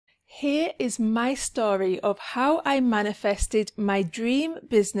Here is my story of how I manifested my dream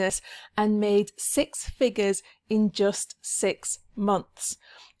business and made 6 figures in just 6 months.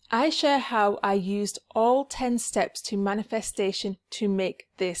 I share how I used all 10 steps to manifestation to make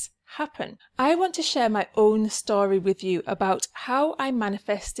this happen. I want to share my own story with you about how I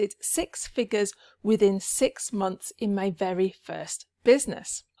manifested 6 figures within 6 months in my very first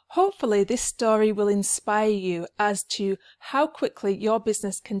business. Hopefully this story will inspire you as to how quickly your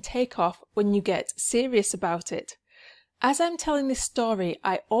business can take off when you get serious about it. As I'm telling this story,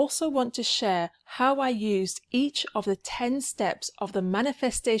 I also want to share how I used each of the 10 steps of the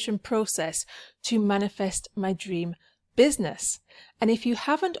manifestation process to manifest my dream business. And if you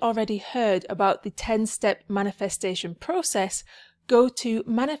haven't already heard about the 10-step manifestation process, go to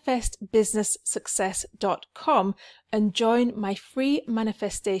manifestbusinesssuccess.com and join my free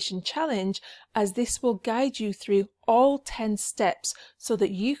manifestation challenge, as this will guide you through all 10 steps so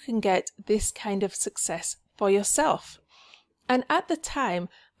that you can get this kind of success for yourself. And at the time,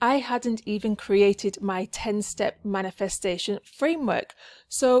 I hadn't even created my 10-step manifestation framework.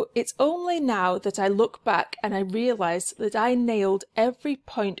 So it's only now that I look back and I realize that I nailed every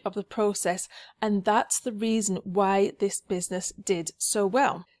point of the process, and that's the reason why this business did so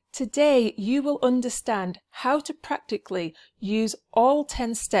well. Today, you will understand how to practically use all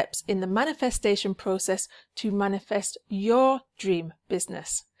 10 steps in the manifestation process to manifest your dream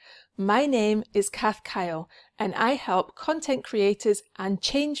business. My name is Kath Kyle, and I help content creators and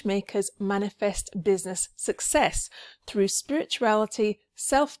change makers manifest business success through spirituality,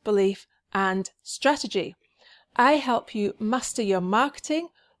 self-belief, and strategy. I help you master your marketing,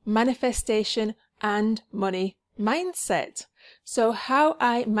 manifestation, and money mindset. So how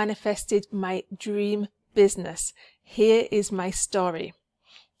I manifested my dream business. Here is my story.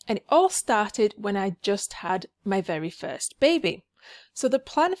 And it all started when I just had my very first baby. So the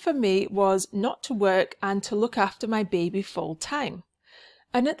plan for me was not to work and to look after my baby full time.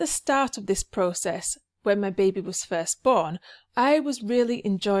 And at the start of this process, when my baby was first born, I was really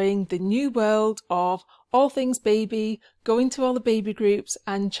enjoying the new world of all things baby, going to all the baby groups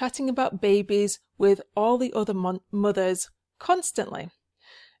and chatting about babies with all the other mothers constantly.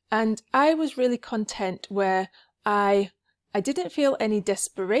 And I was really content where I didn't feel any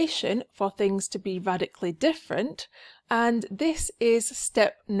desperation for things to be radically different. And this is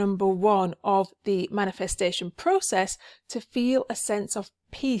step number 1 of the manifestation process, to feel a sense of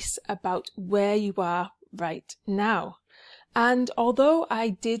peace about where you are right now. And although I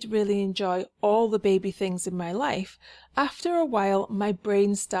did really enjoy all the baby things in my life, after a while my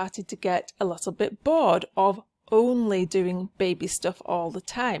brain started to get a little bit bored of only doing baby stuff all the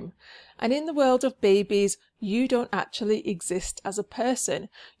time. And in the world of babies, you don't actually exist as a person.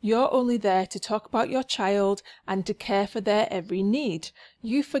 You're only there to talk about your child and to care for their every need.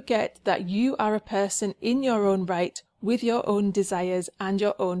 You forget that you are a person in your own right, with your own desires and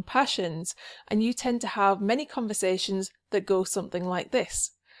your own passions. And you tend to have many conversations that go something like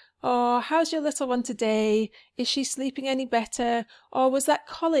this. "Oh, how's your little one today? Is she sleeping any better? Or was that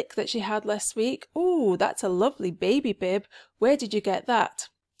colic that she had last week? Oh, that's a lovely baby bib. Where did you get that?"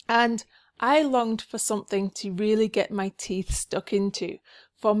 And I longed for something to really get my teeth stuck into,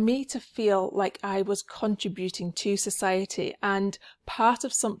 for me to feel like I was contributing to society and part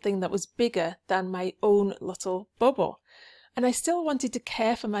of something that was bigger than my own little bubble. And I still wanted to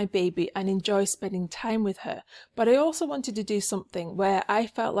care for my baby and enjoy spending time with her, but I also wanted to do something where I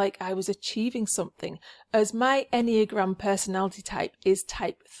felt like I was achieving something, as my Enneagram personality type is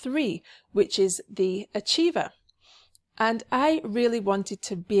type 3, which is the achiever. And I really wanted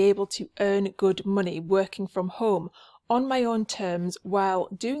to be able to earn good money working from home on my own terms while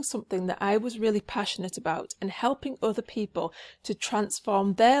doing something that I was really passionate about and helping other people to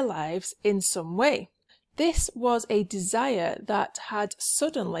transform their lives in some way. This was a desire that had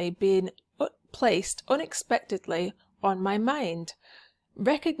suddenly been placed unexpectedly on my mind.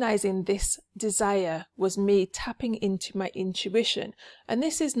 Recognizing this desire was me tapping into my intuition, and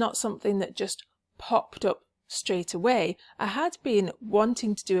this is not something that just popped up straight away. I had been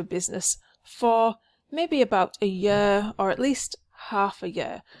wanting to do a business for maybe about a year, or at least half a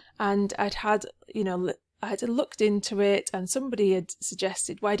year, and I had looked into it, and somebody had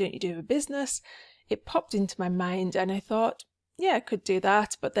suggested, "Why don't you do a business?" It popped into my mind and I thought, yeah, I could do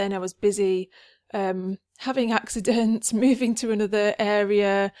that. But then I was busy having accidents, moving to another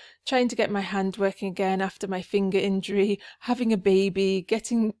area, trying to get my hand working again after my finger injury, having a baby,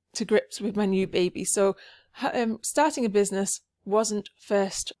 getting to grips with my new baby. So starting a business wasn't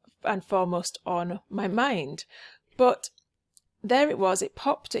first and foremost on my mind. But there it was, it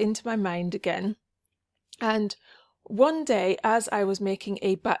popped into my mind again. And One day, as I was making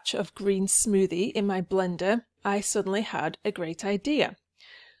a batch of green smoothie in my blender, I suddenly had a great idea.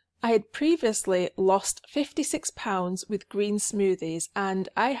 I had previously lost 56 pounds with green smoothies, and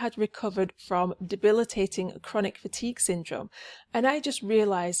I had recovered from debilitating chronic fatigue syndrome, and I just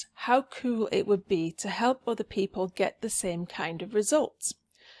realised how cool it would be to help other people get the same kind of results.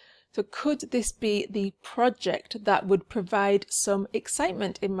 So could this be the project that would provide some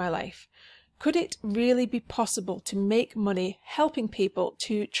excitement in my life? Could it really be possible to make money helping people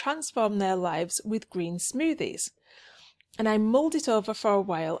to transform their lives with green smoothies? And I mulled it over for a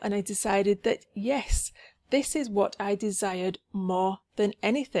while, and I decided that yes, this is what I desired more than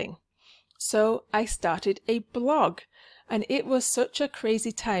anything. So I started a blog, and it was such a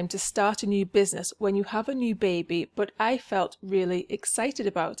crazy time to start a new business when you have a new baby, but I felt really excited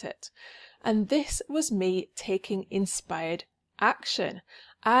about it. And this was me taking inspired action.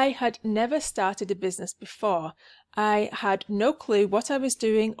 I had never started a business before. I had no clue what I was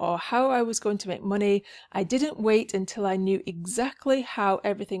doing or how I was going to make money. I didn't wait until I knew exactly how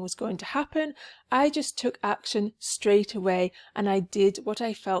everything was going to happen. I just took action straight away, and I did what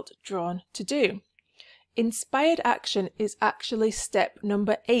I felt drawn to do. Inspired action is actually step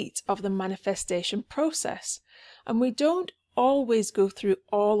number 8 of the manifestation process. And we don't always go through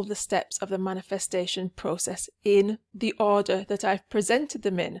all of the steps of the manifestation process in the order that I've presented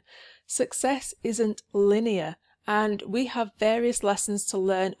them in. Success isn't linear, and we have various lessons to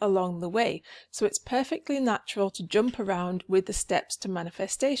learn along the way, so it's perfectly natural to jump around with the steps to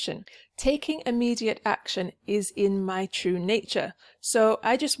manifestation. Taking immediate action is in my true nature, so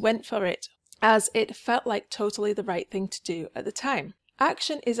I just went for it, as it felt like totally the right thing to do at the time.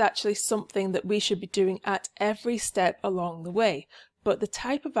 Action is actually something that we should be doing at every step along the way, but the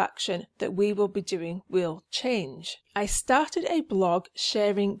type of action that we will be doing will change. I started a blog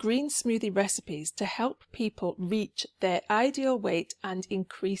sharing green smoothie recipes to help people reach their ideal weight and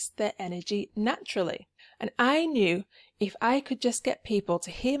increase their energy naturally. And I knew if I could just get people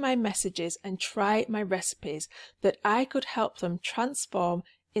to hear my messages and try my recipes, that I could help them transform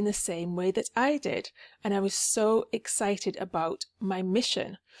in the same way that I did, and I was so excited about my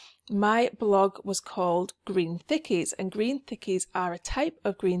mission. My blog was called Green Thickies, and Green Thickies are a type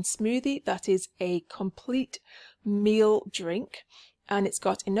of green smoothie that is a complete meal drink, and it's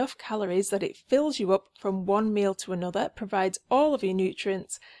got enough calories that it fills you up from one meal to another, provides all of your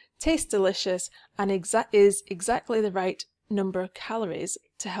nutrients, tastes delicious, and is exactly the right number of calories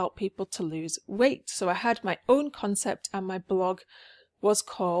to help people to lose weight. So I had my own concept, and my blog was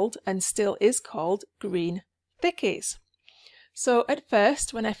called, and still is called, Green Thickies. So at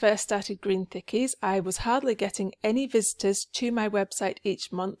first, when I first started Green Thickies, I was hardly getting any visitors to my website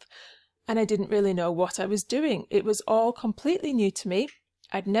each month, and I didn't really know what I was doing. It was all completely new to me.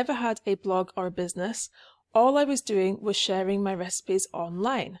 I'd never had a blog or a business. All I was doing was sharing my recipes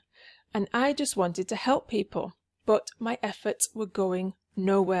online, and I just wanted to help people, but my efforts were going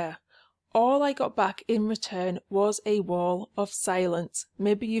nowhere. All I got back in return was a wall of silence.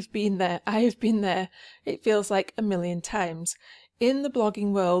 Maybe you've been there. I have been there. It feels like a million times. In the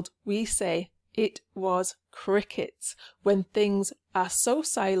blogging world, we say it was crickets, when things are so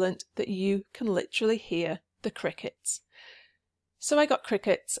silent that you can literally hear the crickets. So I got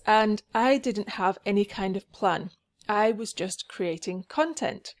crickets, and I didn't have any kind of plan. I was just creating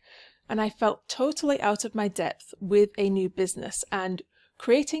content, and I felt totally out of my depth with a new business, and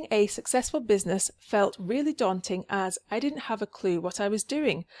creating a successful business felt really daunting, as I didn't have a clue what I was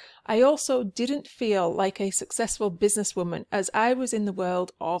doing. I also didn't feel like a successful businesswoman, as I was in the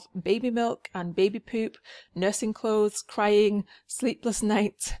world of baby milk and baby poop, nursing clothes, crying, sleepless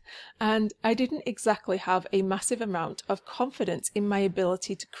nights, and I didn't exactly have a massive amount of confidence in my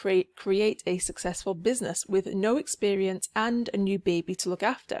ability to create a successful business with no experience and a new baby to look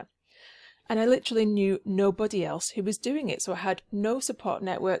after. And I literally knew nobody else who was doing it, so I had no support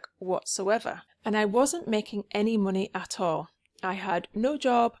network whatsoever. And I wasn't making any money at all. I had no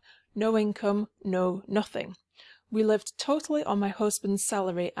job, no income, no nothing. We lived totally on my husband's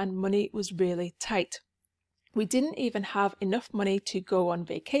salary, and money was really tight. We didn't even have enough money to go on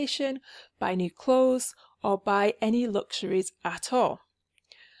vacation, buy new clothes, or buy any luxuries at all.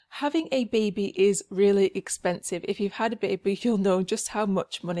 Having a baby is really expensive. If you've had a baby, you'll know just how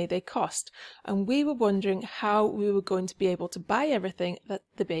much money they cost. And we were wondering how we were going to be able to buy everything that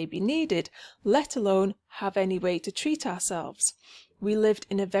the baby needed, let alone have any way to treat ourselves. We lived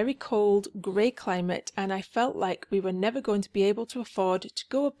in a very cold, grey climate, and I felt like we were never going to be able to afford to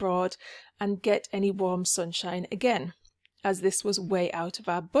go abroad and get any warm sunshine again, as this was way out of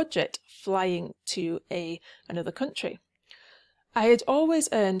our budget, flying to another country. I had always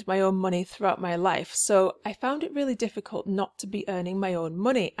earned my own money throughout my life, so I found it really difficult not to be earning my own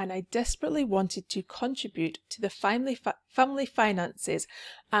money, and I desperately wanted to contribute to the family finances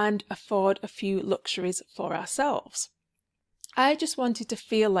and afford a few luxuries for ourselves. I just wanted to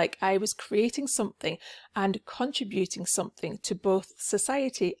feel like I was creating something and contributing something to both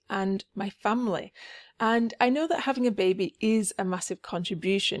society and my family. And I know that having a baby is a massive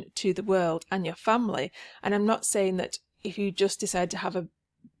contribution to the world and your family. And I'm not saying that if you just decide to have a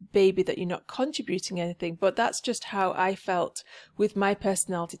baby that you're not contributing anything, but that's just how I felt with my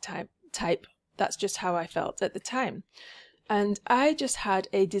personality type. That's just how I felt at the time. And I just had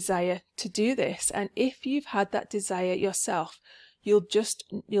a desire to do this. And if you've had that desire yourself, you'll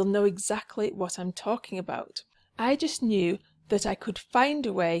know exactly what I'm talking about. I just knew that I could find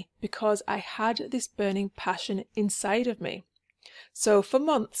a way because I had this burning passion inside of me. So for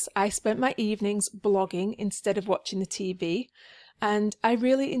months, I spent my evenings blogging instead of watching the TV. And I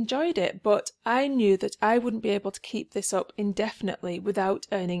really enjoyed it, but I knew that I wouldn't be able to keep this up indefinitely without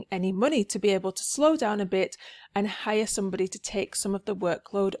earning any money to be able to slow down a bit and hire somebody to take some of the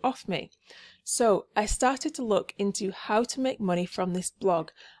workload off me. So I started to look into how to make money from this blog,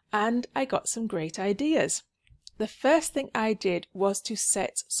 and I got some great ideas. The first thing I did was to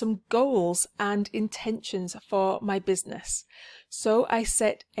set some goals and intentions for my business. So I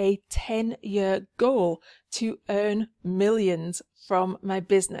set a 10-year goal to earn millions from my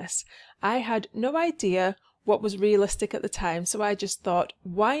business. I had no idea what was realistic at the time, so I just thought,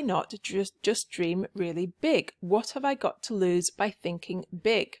 why not just dream really big? What have I got to lose by thinking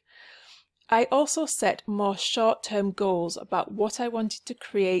big? I also set more short-term goals about what I wanted to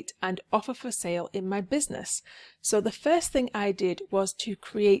create and offer for sale in my business. So the first thing I did was to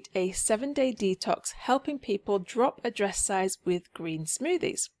create a 7-day detox helping people drop a dress size with green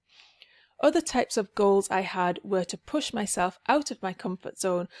smoothies. Other types of goals I had were to push myself out of my comfort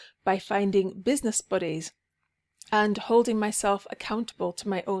zone by finding business buddies and holding myself accountable to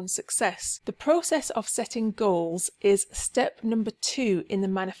my own success. The process of setting goals is step number 2 in the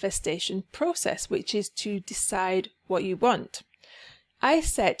manifestation process, which is to decide what you want. I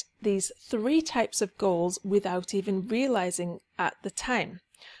set these 3 types of goals without even realizing at the time.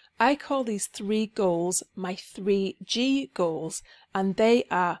 I call these 3 goals my 3G goals, and they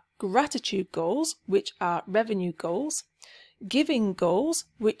are gratitude goals, which are revenue goals, giving goals,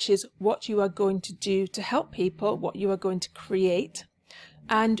 which is what you are going to do to help people, what you are going to create,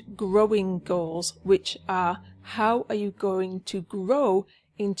 and growing goals, which are how are you going to grow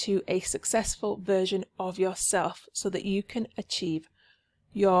into a successful version of yourself so that you can achieve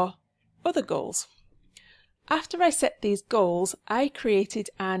your other goals. After I set these goals, I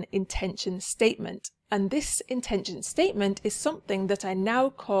created an intention statement, and this intention statement is something that I now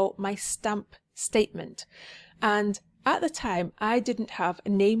call my stamp statement. And at the time, I didn't have a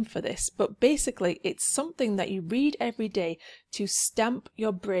name for this, but basically it's something that you read every day to stamp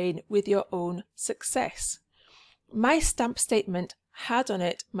your brain with your own success. My stamp statement had on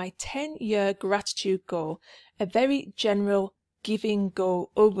it my 10-year gratitude goal, a very general giving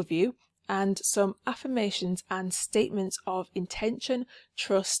goal overview, and some affirmations and statements of intention,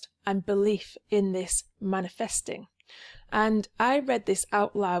 trust, and belief in this manifesting. And I read this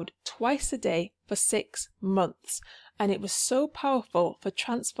out loud twice a day for 6 months, and it was so powerful for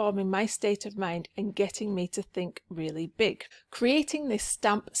transforming my state of mind and getting me to think really big. Creating this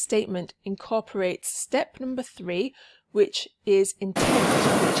stamp statement incorporates step number 3, which is intent,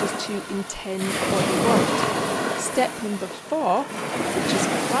 which is to intend what you want. Step number 4, which is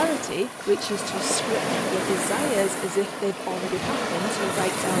clarity, which is to script your desires as if they've already happened. So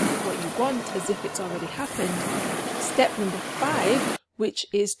write down what you want as if it's already happened. Step number 5, which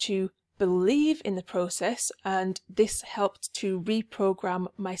is to believe in the process, and this helped to reprogram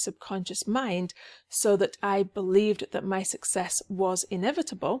my subconscious mind so that I believed that my success was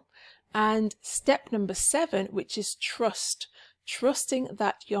inevitable. And step number 7, which is trust. Trusting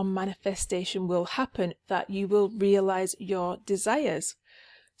that your manifestation will happen, that you will realize your desires.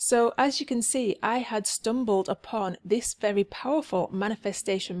 So as you can see, I had stumbled upon this very powerful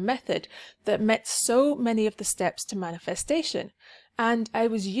manifestation method that met so many of the steps to manifestation, and I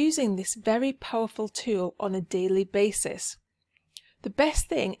was using this very powerful tool on a daily basis. The best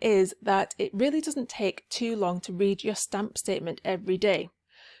thing is that it really doesn't take too long to read your stamp statement every day.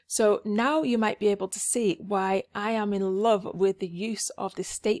 So now you might be able to see why I am in love with the use of this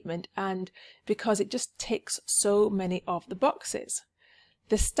statement, and because it just ticks so many of the boxes.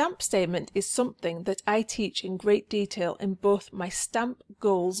 The stamp statement is something that I teach in great detail in both my Stamp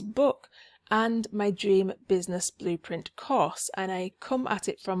Goals book and my Dream Business Blueprint course, and I come at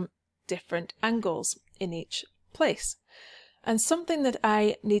it from different angles in each place. And something that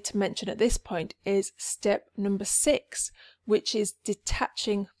I need to mention at this point is step number 6, which is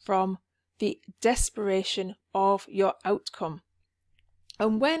detaching from the desperation of your outcome.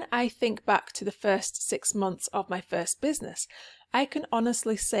 And when I think back to the first 6 months of my first business, I can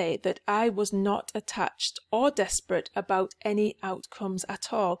honestly say that I was not attached or desperate about any outcomes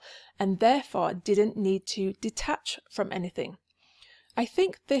at all, and therefore didn't need to detach from anything. I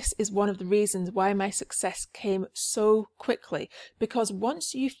think this is one of the reasons why my success came so quickly, because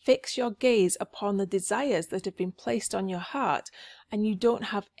once you fix your gaze upon the desires that have been placed on your heart and you don't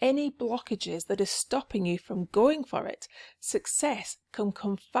have any blockages that are stopping you from going for it, success can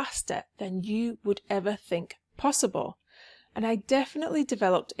come faster than you would ever think possible. And I definitely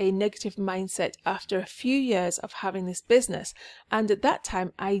developed a negative mindset after a few years of having this business. And at that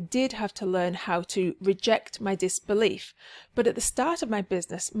time, I did have to learn how to reject my disbelief. But at the start of my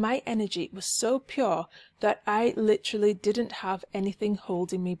business, my energy was so pure that I literally didn't have anything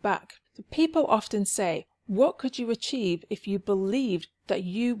holding me back. People often say, what could you achieve if you believed that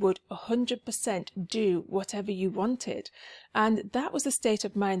you would 100% do whatever you wanted? And that was the state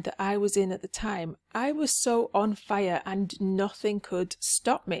of mind that I was in at the time. I was so on fire and nothing could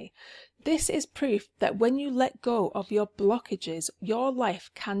stop me. This is proof that when you let go of your blockages, your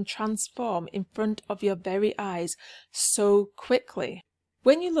life can transform in front of your very eyes so quickly.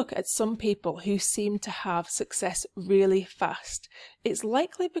 When you look at some people who seem to have success really fast, it's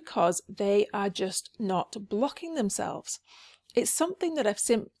likely because they are just not blocking themselves. It's something that I've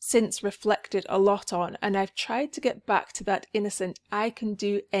since reflected a lot on, and I've tried to get back to that innocent, I can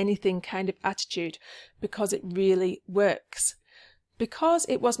do anything kind of attitude because it really works. Because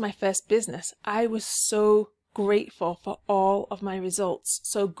it was my first business, I was so grateful for all of my results,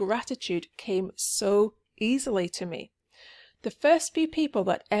 so gratitude came so easily to me. The first few people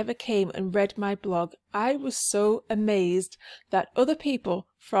that ever came and read my blog, I was so amazed that other people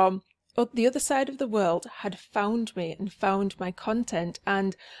from the other side of the world had found me and found my content,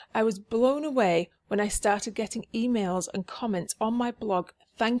 and I was blown away when I started getting emails and comments on my blog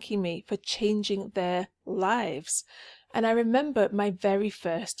thanking me for changing their lives. And I remember my very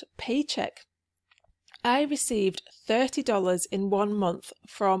first paycheck. I received $30 in 1 month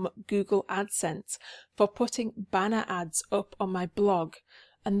from Google AdSense for putting banner ads up on my blog.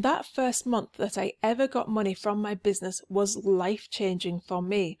 And that first month that I ever got money from my business was life-changing for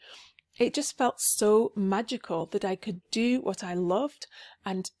me. It just felt so magical that I could do what I loved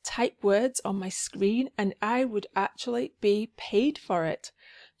and type words on my screen and I would actually be paid for it.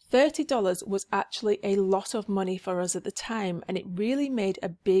 $30 was actually a lot of money for us at the time, and it really made a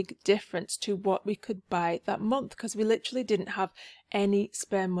big difference to what we could buy that month because we literally didn't have any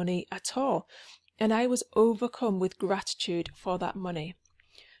spare money at all. And I was overcome with gratitude for that money.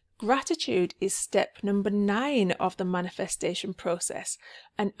 Gratitude is step number 9 of the manifestation process,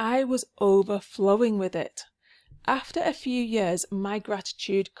 and I was overflowing with it. After a few years, my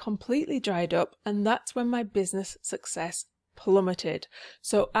gratitude completely dried up, and that's when my business success plummeted.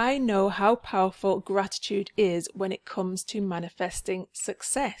 So I know how powerful gratitude is when it comes to manifesting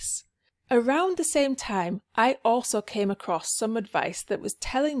success. Around the same time, I also came across some advice that was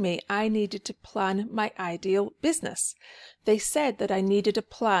telling me I needed to plan my ideal business. They said that I needed a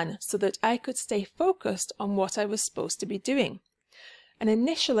plan so that I could stay focused on what I was supposed to be doing. And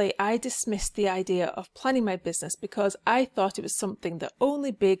initially, I dismissed the idea of planning my business because I thought it was something that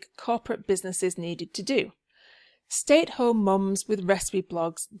only big corporate businesses needed to do. Stay-at-home mums with recipe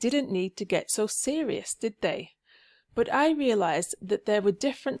blogs didn't need to get so serious, did they? But I realised that there were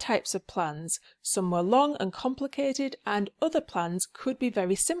different types of plans. Some were long and complicated, and other plans could be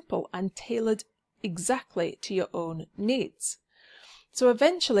very simple and tailored exactly to your own needs. So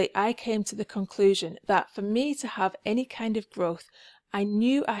eventually I came to the conclusion that for me to have any kind of growth, I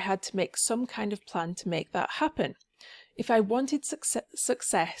knew I had to make some kind of plan to make that happen. If I wanted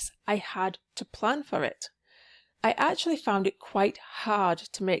success, I had to plan for it. I actually found it quite hard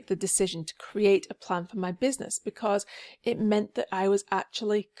to make the decision to create a plan for my business because it meant that I was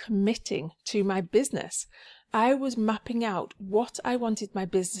actually committing to my business. I was mapping out what I wanted my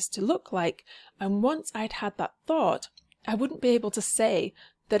business to look like, and once I'd had that thought, I wouldn't be able to say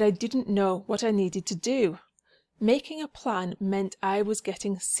that I didn't know what I needed to do. Making a plan meant I was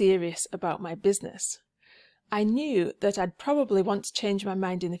getting serious about my business. I knew that I'd probably want to change my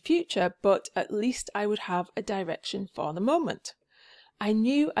mind in the future, but at least I would have a direction for the moment. I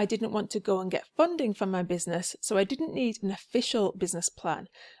knew I didn't want to go and get funding for my business, so I didn't need an official business plan,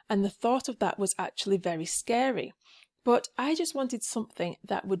 and the thought of that was actually very scary. But I just wanted something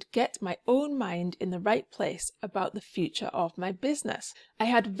that would get my own mind in the right place about the future of my business. I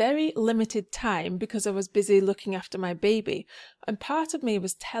had very limited time because I was busy looking after my baby, and part of me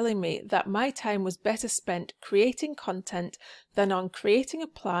was telling me that my time was better spent creating content than on creating a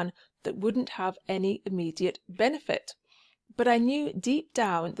plan that wouldn't have any immediate benefit. But I knew deep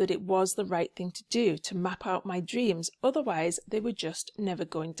down that it was the right thing to do, to map out my dreams, otherwise they were just never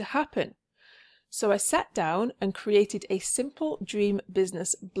going to happen. So I sat down and created a simple dream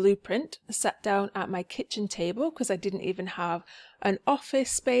business blueprint. I sat down at my kitchen table because I didn't even have an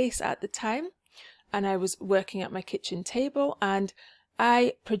office space at the time. And I was working at my kitchen table, and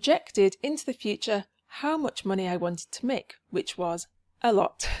I projected into the future how much money I wanted to make, which was a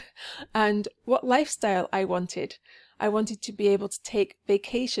lot, and what lifestyle I wanted. I wanted to be able to take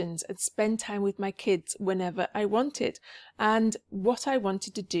vacations and spend time with my kids whenever I wanted, and what I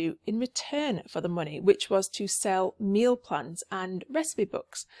wanted to do in return for the money, which was to sell meal plans and recipe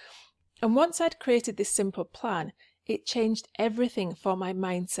books. And once I'd created this simple plan, it changed everything for my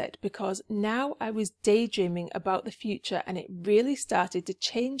mindset, because now I was daydreaming about the future, and it really started to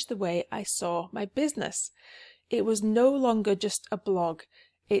change the way I saw my business. It was no longer just a blog,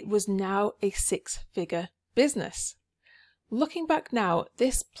 it was now a six-figure business. Looking back now,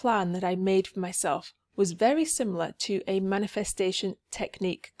 this plan that I made for myself was very similar to a manifestation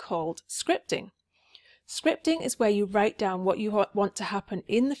technique called scripting. Scripting is where you write down what you want to happen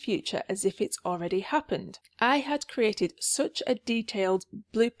in the future as if it's already happened. I had created such a detailed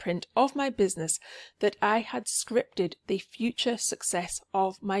blueprint of my business that I had scripted the future success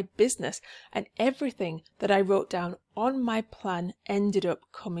of my business, and everything that I wrote down on my plan ended up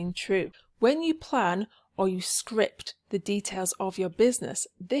coming true. When you plan or you script the details of your business,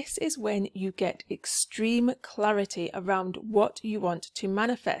 this is when you get extreme clarity around what you want to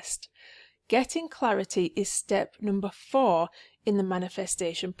manifest. Getting clarity is step number 4 in the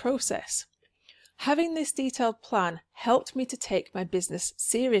manifestation process. Having this detailed plan helped me to take my business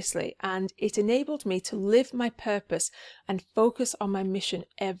seriously, and it enabled me to live my purpose and focus on my mission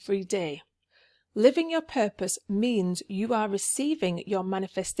every day. Living your purpose means you are receiving your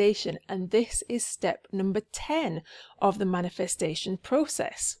manifestation, and this is step number 10 of the manifestation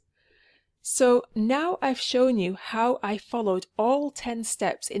process. So now I've shown you how I followed all 10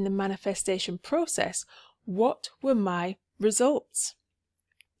 steps in the manifestation process. What were my results?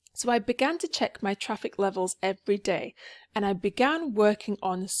 So I began to check my traffic levels every day, and I began working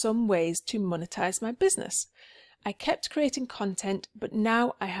on some ways to monetize my business. I kept creating content, but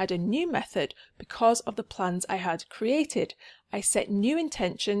now I had a new method because of the plans I had created. I set new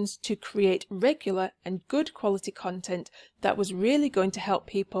intentions to create regular and good quality content that was really going to help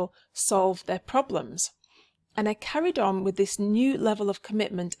people solve their problems. And I carried on with this new level of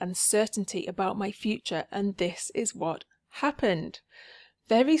commitment and certainty about my future, and this is what happened.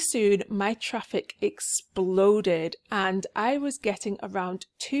 Very soon my traffic exploded, and I was getting around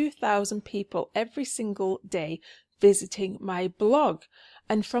 2,000 people every single day visiting my blog.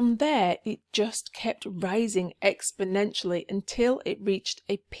 And from there, it just kept rising exponentially until it reached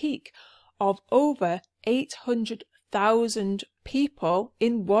a peak of over 800,000 people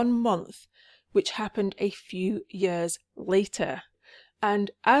in 1 month, which happened a few years later.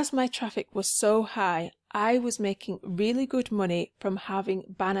 And as my traffic was so high, I was making really good money from having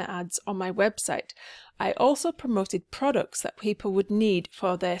banner ads on my website. I also promoted products that people would need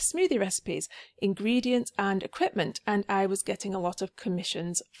for their smoothie recipes, ingredients and equipment, and I was getting a lot of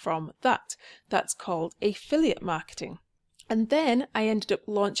commissions from that. That's called affiliate marketing. And then I ended up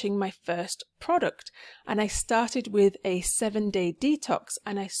launching my first product, and I started with a 7-day detox,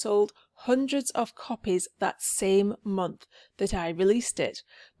 and I sold hundreds of copies that same month that I released it.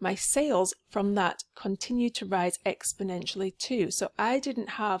 My sales from that continued to rise exponentially too. So I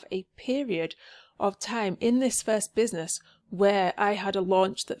didn't have a period of time in this first business where I had a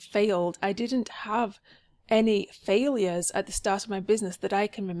launch that failed. I didn't have any failures at the start of my business that I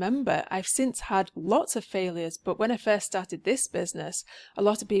can remember. I've since had lots of failures, but when I first started this business, a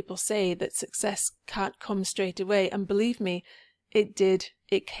lot of people say that success can't come straight away, and believe me, it did.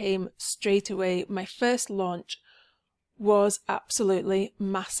 It came straight away. My first launch was absolutely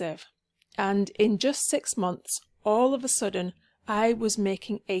massive, and in just 6 months, all of a sudden, I was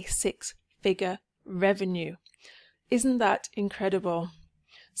making a 6-figure revenue. Isn't that incredible?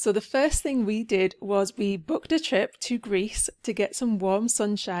 So the first thing we did was we booked a trip to Greece to get some warm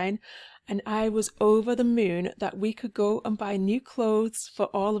sunshine, and I was over the moon that we could go and buy new clothes for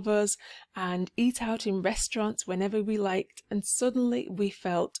all of us and eat out in restaurants whenever we liked, and suddenly we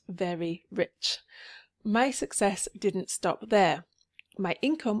felt very rich. My success didn't stop there. My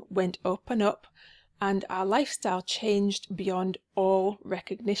income went up and up, and our lifestyle changed beyond all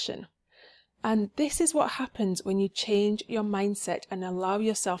recognition. And this is what happens when you change your mindset and allow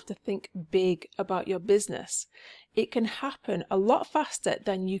yourself to think big about your business. It can happen a lot faster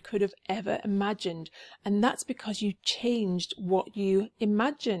than you could have ever imagined, and that's because you changed what you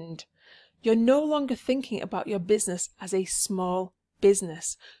imagined. You're no longer thinking about your business as a small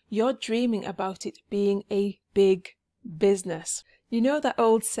business. You're dreaming about it being a big business. You know that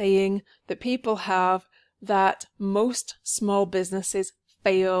old saying that people have that most small businesses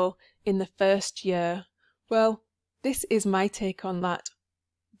fail in the first year? Well, this is my take on that.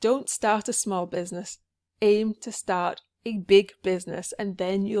 Don't start a small business. Aim to start a big business, and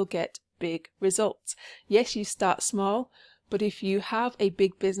then you'll get big results. Yes, you start small, but if you have a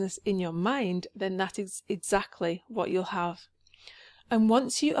big business in your mind, then that is exactly what you'll have. And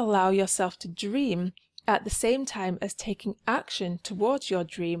once you allow yourself to dream at the same time as taking action towards your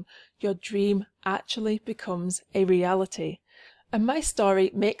dream actually becomes a reality. And my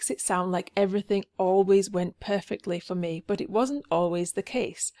story makes it sound like everything always went perfectly for me, but it wasn't always the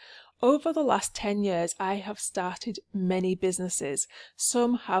case. Over the last 10 years, I have started many businesses.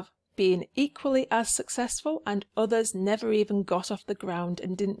 Some have been equally as successful, and others never even got off the ground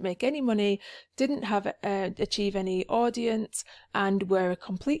and didn't make any money, didn't achieve any audience, and were a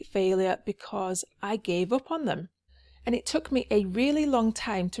complete failure because I gave up on them. And it took me a really long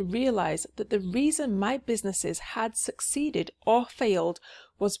time to realize that the reason my businesses had succeeded or failed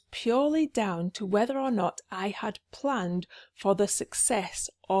was purely down to whether or not I had planned for the success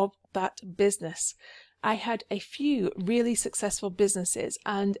of that business. I had a few really successful businesses,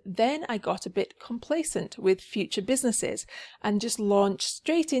 and then I got a bit complacent with future businesses and just launched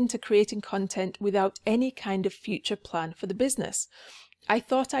straight into creating content without any kind of future plan for the business. I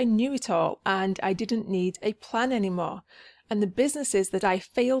thought I knew it all and I didn't need a plan anymore. And the businesses that I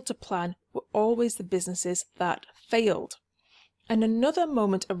failed to plan were always the businesses that failed. And another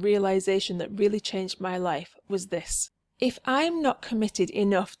moment of realization that really changed my life was this. If I'm not committed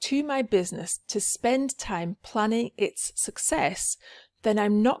enough to my business to spend time planning its success, then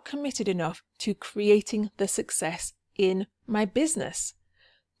I'm not committed enough to creating the success in my business.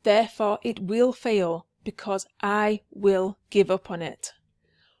 Therefore, it will fail because I will give up on it.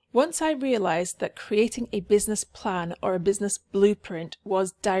 Once I realized that creating a business plan or a business blueprint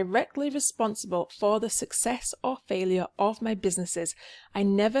was directly responsible for the success or failure of my businesses, I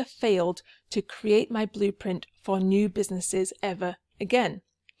never failed to create my blueprint for new businesses ever again.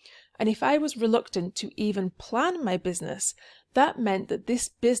 And if I was reluctant to even plan my business, that meant that this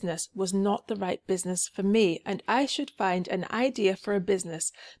business was not the right business for me, and I should find an idea for a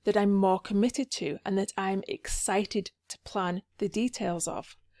business that I'm more committed to and that I'm excited to plan the details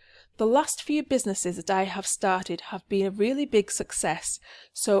of. The last few businesses that I have started have been a really big success,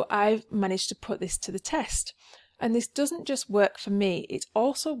 so I've managed to put this to the test. And this doesn't just work for me, it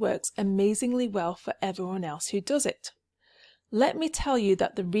also works amazingly well for everyone else who does it. Let me tell you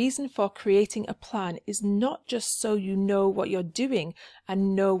that the reason for creating a plan is not just so you know what you're doing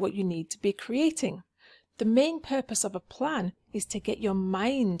and know what you need to be creating. The main purpose of a plan is to get your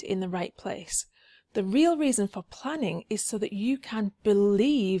mind in the right place. The real reason for planning is so that you can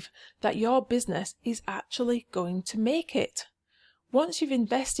believe that your business is actually going to make it. Once you've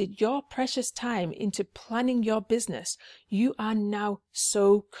invested your precious time into planning your business, you are now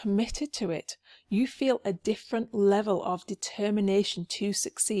so committed to it. You feel a different level of determination to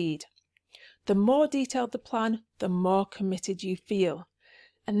succeed. The more detailed the plan, the more committed you feel.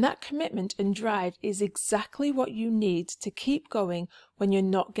 And that commitment and drive is exactly what you need to keep going when you're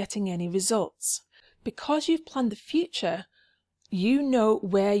not getting any results. Because you've planned the future, you know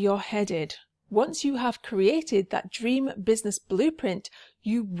where you're headed. Once you have created that dream business blueprint,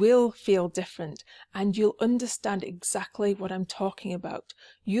 you will feel different and you'll understand exactly what I'm talking about.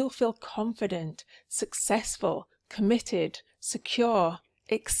 You'll feel confident, successful, committed, secure,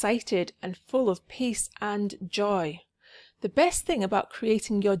 excited, and full of peace and joy. The best thing about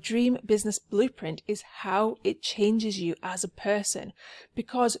creating your dream business blueprint is how it changes you as a person,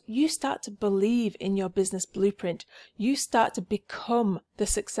 because you start to believe in your business blueprint. You start to become the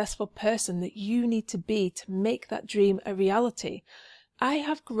successful person that you need to be to make that dream a reality. I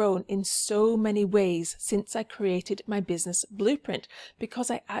have grown in so many ways since I created my business blueprint because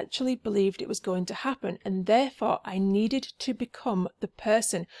I actually believed it was going to happen, and therefore I needed to become the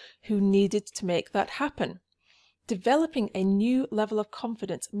person who needed to make that happen. Developing a new level of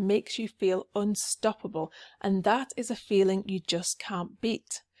confidence makes you feel unstoppable, and that is a feeling you just can't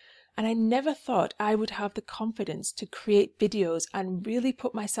beat. And I never thought I would have the confidence to create videos and really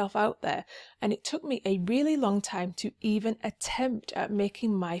put myself out there, and it took me a really long time to even attempt at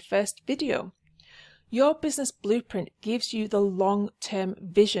making my first video. Your business blueprint gives you the long-term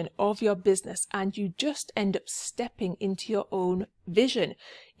vision of your business, and you just end up stepping into your own vision.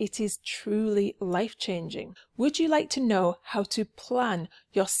 It is truly life-changing. Would you like to know how to plan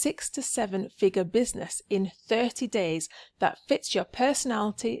your 6 to 7 figure business in 30 days that fits your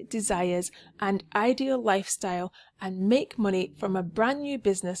personality, desires, and ideal lifestyle, and make money from a brand new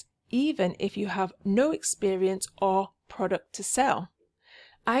business even if you have no experience or product to sell?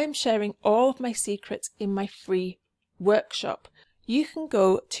 I am sharing all of my secrets in my free workshop. You can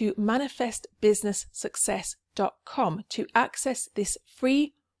go to manifestbusinesssuccess.com to access this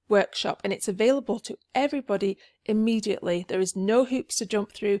free workshop, and it's available to everybody immediately. There is no hoops to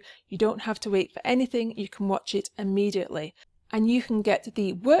jump through. You don't have to wait for anything. You can watch it immediately. And you can get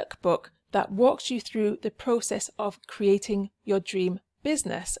the workbook that walks you through the process of creating your dream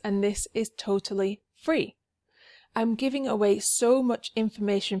business, and this is totally free. I'm giving away so much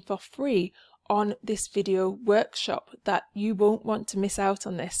information for free on this video workshop that you won't want to miss out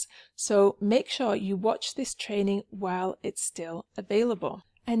on this. So make sure you watch this training while it's still available.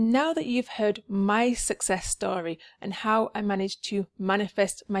 And now that you've heard my success story and how I managed to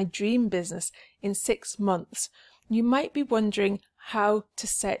manifest my dream business in 6 months, you might be wondering how to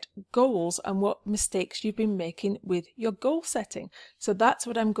set goals and what mistakes you've been making with your goal setting. So that's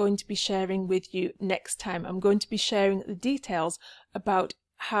what I'm going to be sharing with you next time. I'm going to be sharing the details about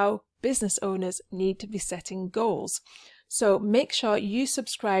how business owners need to be setting goals. So make sure you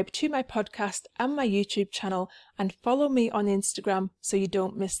subscribe to my podcast and my YouTube channel and follow me on Instagram so you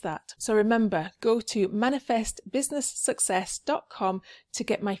don't miss that. So remember, go to manifestbusinesssuccess.com to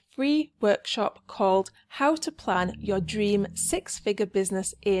get my free workshop called How to Plan Your Dream 6-Figure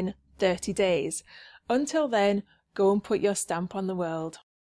Business in 30 Days. Until then, go and put your stamp on the world.